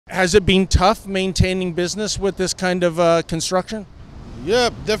Has it been tough maintaining business with this kind of construction? Yeah,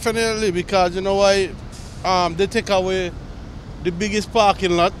 definitely, because you know why? They take away the biggest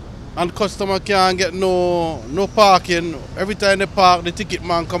parking lot, and customer can't get no parking. Every time they park, the ticket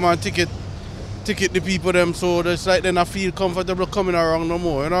man come and ticket the people them, so it's like they not feel comfortable coming around no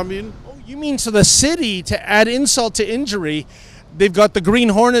more. You know what I mean? Oh, you mean so the city, to add insult to injury, they've got the Green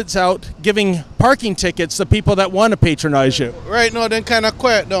Hornets out giving parking tickets to people that want to patronize you? Right now, they kind of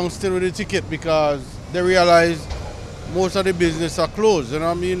quiet down still with the ticket because they realize most of the business are closed. You know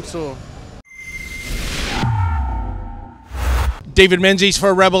what I mean? So. David Menzies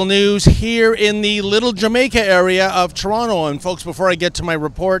for Rebel News here in the Little Jamaica area of Toronto. And folks, before I get to my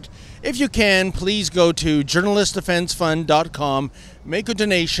report, if you can, please go to journalistdefensefund.com, make a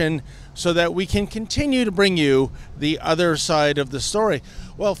donation so that we can continue to bring you the other side of the story.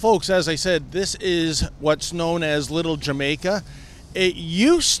 Well, folks, as I said, this is what's known as Little Jamaica. It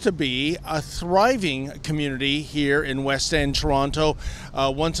used to be a thriving community here in West End, Toronto.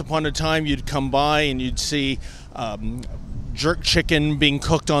 Once upon a time, you'd come by and you'd see jerk chicken being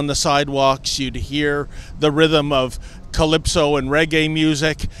cooked on the sidewalks. You'd hear the rhythm of calypso and reggae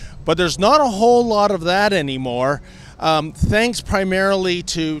music, but there's not a whole lot of that anymore. Thanks primarily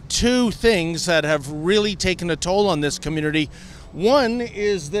to two things that have really taken a toll on this community. One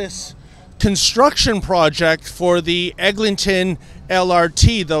is this construction project for the Eglinton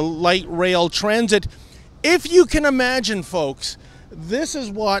LRT, the light rail transit. If you can imagine, folks, this is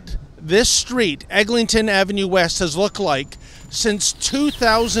what this street, Eglinton Avenue West, has looked like since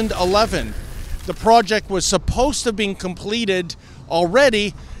 2011. The project was supposed to have been completed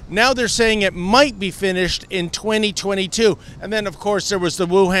already. Now they're saying it might be finished in 2022. And then, of course, there was the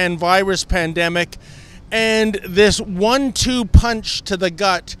Wuhan virus pandemic. And this 1-2 punch to the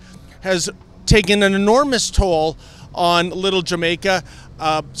gut has taken an enormous toll on Little Jamaica.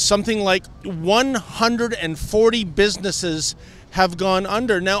 Something like 140 businesses have gone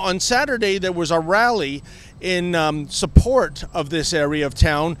under. Now, on Saturday, there was a rally in support of this area of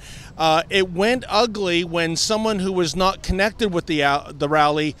town. It went ugly when someone who was not connected with the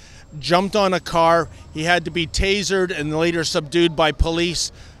rally jumped on a car. He had to be tasered and later subdued by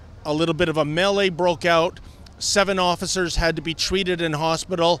police. A little bit of a melee broke out. 7 officers had to be treated in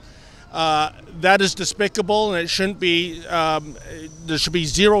hospital. That is despicable, and it shouldn't be. There should be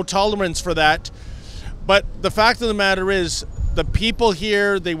zero tolerance for that. But the fact of the matter is, the people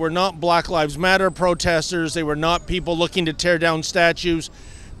here, they were not Black Lives Matter protesters. They were not people looking to tear down statues.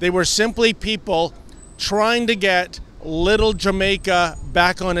 They were simply people trying to get Little Jamaica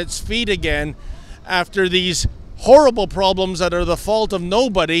back on its feet again after these horrible problems that are the fault of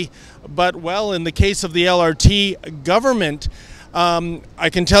nobody, but, well, in the case of the LRT government. I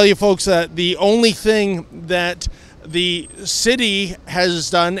can tell you, folks, that the only thing that the city has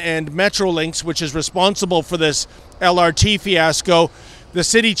done, and Metrolinx, which is responsible for this LRT fiasco, the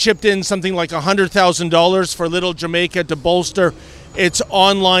city chipped in something like $100,000 for Little Jamaica to bolster its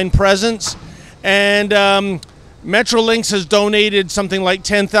online presence. And Metrolinx has donated something like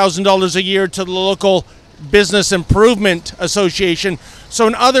 $10,000 a year to the local Business Improvement Association. So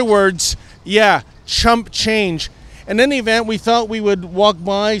in other words, yeah, chump change. In any event, we thought we would walk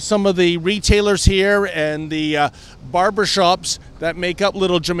by some of the retailers here and the barbershops that make up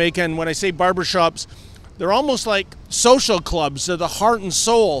Little Jamaica. And when I say barbershops, they're almost like social clubs. They're the heart and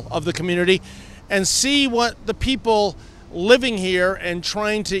soul of the community, and see what the people living here and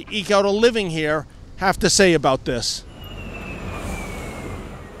trying to eke out a living here have to say about this.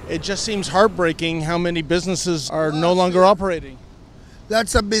 It just seems heartbreaking how many businesses are no longer operating.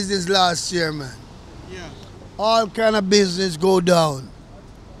 That's a business last year, man. Yeah. All kind of business go down.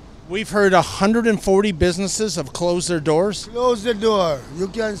 We've heard 140 businesses have closed their doors. Close the door. You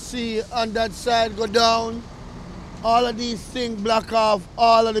can see on that side go down. All of these things block off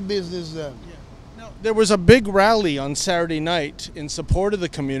all of the business there. Yeah. Now, there was a big rally on Saturday night in support of the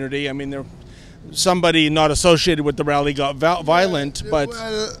community. I mean, somebody not associated with the rally got violent, but...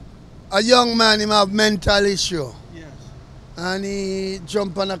 Well, a young man, him have mental issue. Yes. And he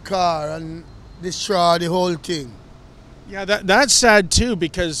jump on a car and destroy the whole thing. Yeah, that's sad too,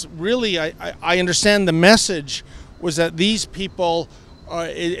 because really I understand the message was that these people,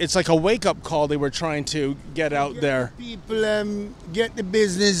 it's like a wake-up call they were trying to get out there. People get the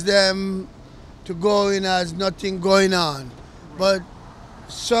business them to go in as nothing going on. But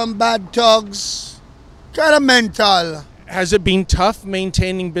some bad thugs, kind of mental. Has it been tough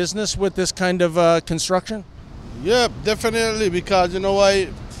maintaining business with this kind of construction? Yeah, definitely, because you know why?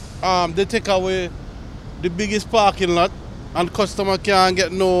 They take away the biggest parking lot, and customer can't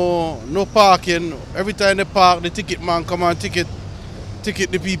get no parking. Every time they park, the ticket man come and ticket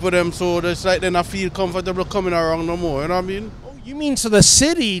ticket the people them, so it's like they not feel comfortable coming around no more, you know what I mean? Oh, you mean so the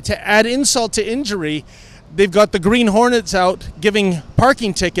city, to add insult to injury, they've got the Green Hornets out giving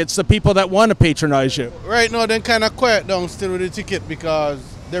parking tickets to people that want to patronize you? Right now, they kind of quiet down still with the ticket because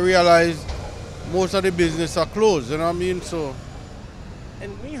they realize most of the business are closed, you know what I mean? So.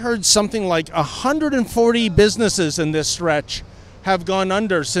 And we heard something like 140 businesses in this stretch have gone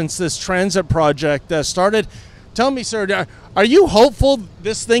under since this transit project started. Tell me, sir, are you hopeful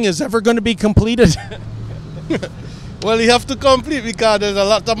this thing is ever going to be completed? Well, you have to complete because there's a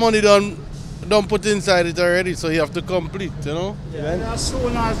lot of money done put inside it already, so you have to complete, you know? Yeah. And as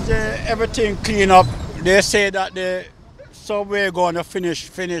soon as everything clean up, they say that the subway going to finish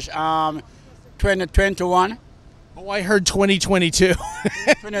 2021. Oh, I heard 2022.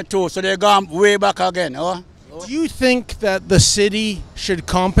 22, so they're gone way back again. Oh? Do you think that the city should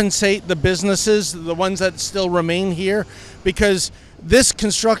compensate the businesses, the ones that still remain here? Because this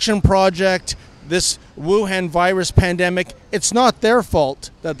construction project, this Wuhan virus pandemic, it's not their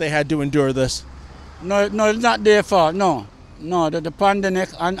fault that they had to endure this. No, it's not their fault, no. No, the pandemic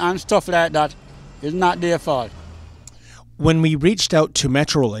and stuff like that is not their fault. When we reached out to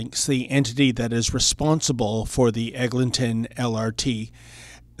Metrolinx, the entity that is responsible for the Eglinton LRT,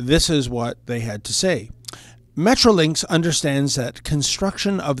 this is what they had to say. Metrolinx understands that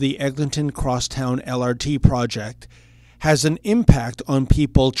construction of the Eglinton Crosstown LRT project has an impact on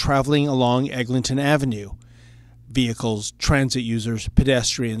people traveling along Eglinton Avenue, vehicles, transit users,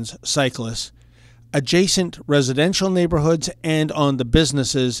 pedestrians, cyclists, adjacent residential neighborhoods, and on the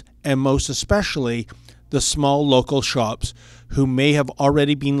businesses, and most especially the small local shops who may have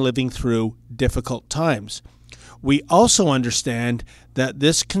already been living through difficult times. We also understand that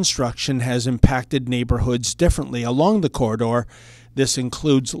this construction has impacted neighborhoods differently along the corridor. This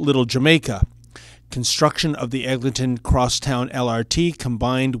includes Little Jamaica. Construction of the Eglinton Crosstown LRT,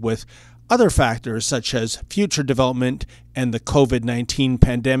 combined with other factors such as future development and the COVID-19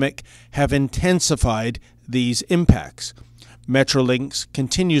 pandemic, have intensified these impacts. Metrolinx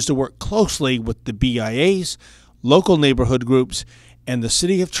continues to work closely with the BIAs, local neighborhood groups, and the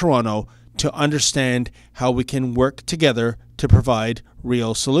City of Toronto to understand how we can work together to provide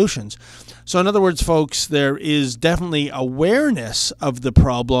real solutions. So in other words, folks, there is definitely awareness of the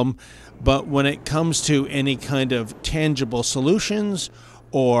problem, but when it comes to any kind of tangible solutions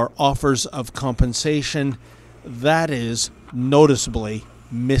or offers of compensation, that is noticeably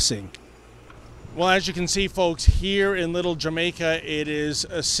missing. Well, as you can see, folks, here in Little Jamaica, it is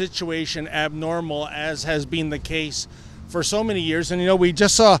a situation abnormal, as has been the case for so many years. And, you know, we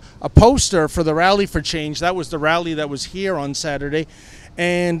just saw a poster for the Rally for Change. That was the rally that was here on Saturday.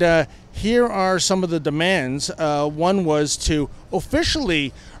 And here are some of the demands. One was to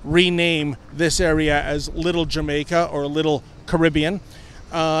officially rename this area as Little Jamaica or Little Caribbean,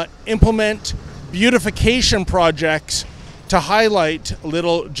 implement beautification projects to highlight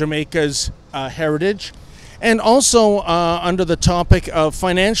Little Jamaica's heritage, and also under the topic of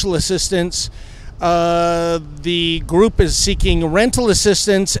financial assistance, the group is seeking rental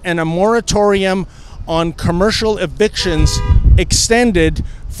assistance and a moratorium on commercial evictions extended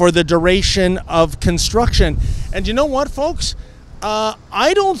for the duration of construction. And you know what, folks?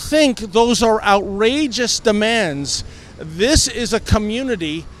 I don't think those are outrageous demands. This is a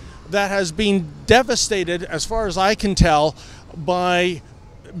community that has been devastated, as far as I can tell, by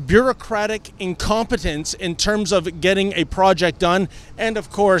bureaucratic incompetence in terms of getting a project done, and of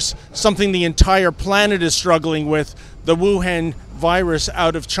course something the entire planet is struggling with, the Wuhan virus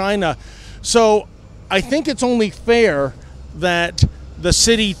out of China. So I think it's only fair that the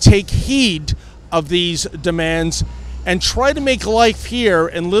city take heed of these demands and try to make life here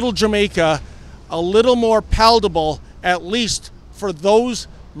in Little Jamaica a little more palatable, at least for those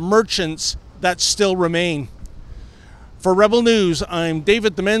merchants that still remain. For Rebel News, I'm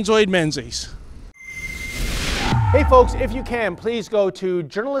David the Menzoid Menzies. Hey folks, if you can, please go to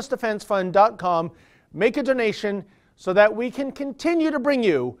journalistdefensefund.com, make a donation so that we can continue to bring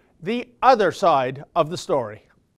you the other side of the story.